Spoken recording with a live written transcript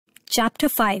Chapter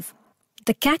 5.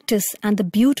 The Cactus and the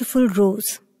Beautiful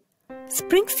Rose.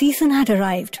 Spring season had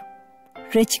arrived.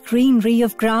 Rich greenery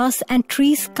of grass and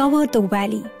trees covered the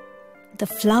valley. The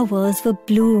flowers were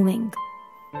blooming.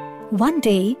 One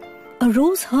day, a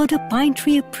rose heard a pine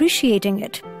tree appreciating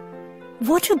it.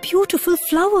 "What a beautiful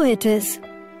flower it is!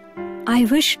 I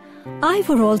wish I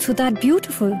were also that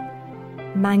beautiful."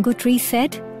 Mango tree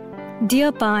said,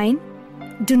 "Dear pine,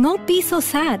 do not be so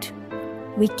sad.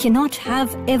 We cannot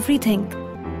have everything."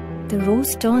 The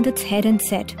rose turned its head and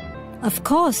said, "Of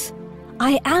course,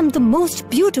 I am the most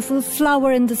beautiful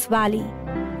flower in this valley."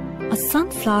 A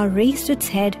sunflower raised its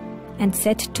head and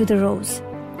said to the rose,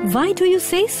 "Why do you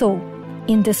say so?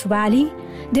 In this valley,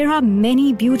 there are many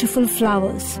beautiful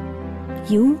flowers.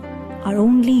 You are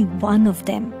only one of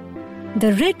them."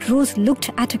 The red rose looked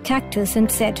at a cactus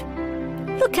and said,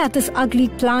 "Look at this ugly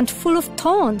plant full of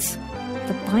thorns."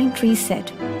 The pine tree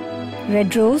said,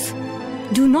 "Red rose,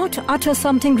 do not utter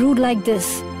something rude like this.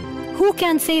 Who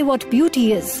can say what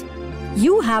beauty is?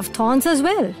 You have thorns as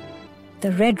well."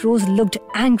 The red rose looked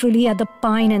angrily at the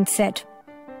pine and said,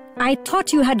 "I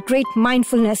thought you had great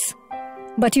mindfulness,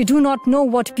 but you do not know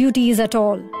what beauty is at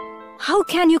all. How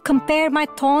can you compare my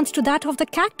thorns to that of the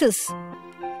cactus?"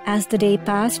 As the day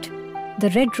passed,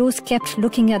 the red rose kept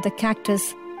looking at the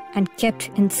cactus and kept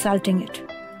insulting it.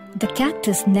 The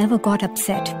cactus never got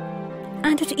upset,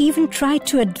 and it even tried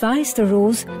to advise the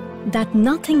rose that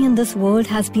nothing in this world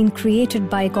has been created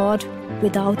by God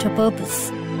without a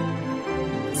purpose.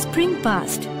 Spring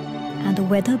passed, and the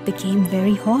weather became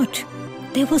very hot.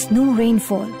 There was no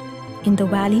rainfall. In the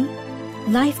valley,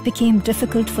 life became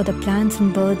difficult for the plants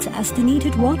and birds as they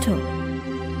needed water.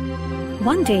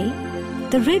 One day,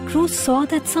 the red rose saw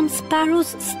that some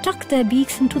sparrows stuck their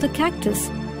beaks into the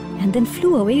cactus and then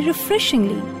flew away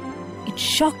refreshingly. It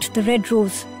shocked the red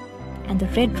rose, and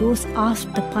the red rose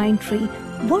asked the pine tree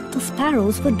what the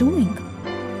sparrows were doing.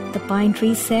 The pine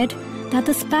tree said that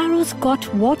the sparrows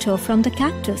got water from the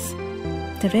cactus.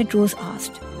 The red rose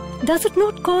asked, "Does it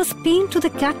not cause pain to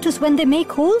the cactus when they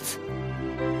make holes?"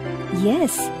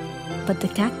 "Yes, but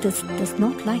the cactus does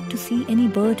not like to see any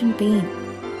bird in pain,"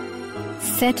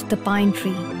 said the pine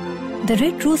tree. The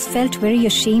red rose felt very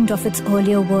ashamed of its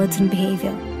earlier words and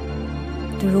behavior.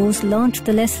 The rose learnt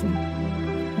the lesson.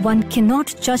 One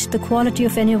cannot judge the quality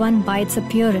of anyone by its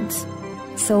appearance.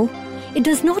 So, it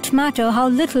does not matter how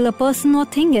little a person or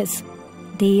thing is.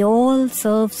 They all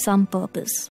serve some purpose.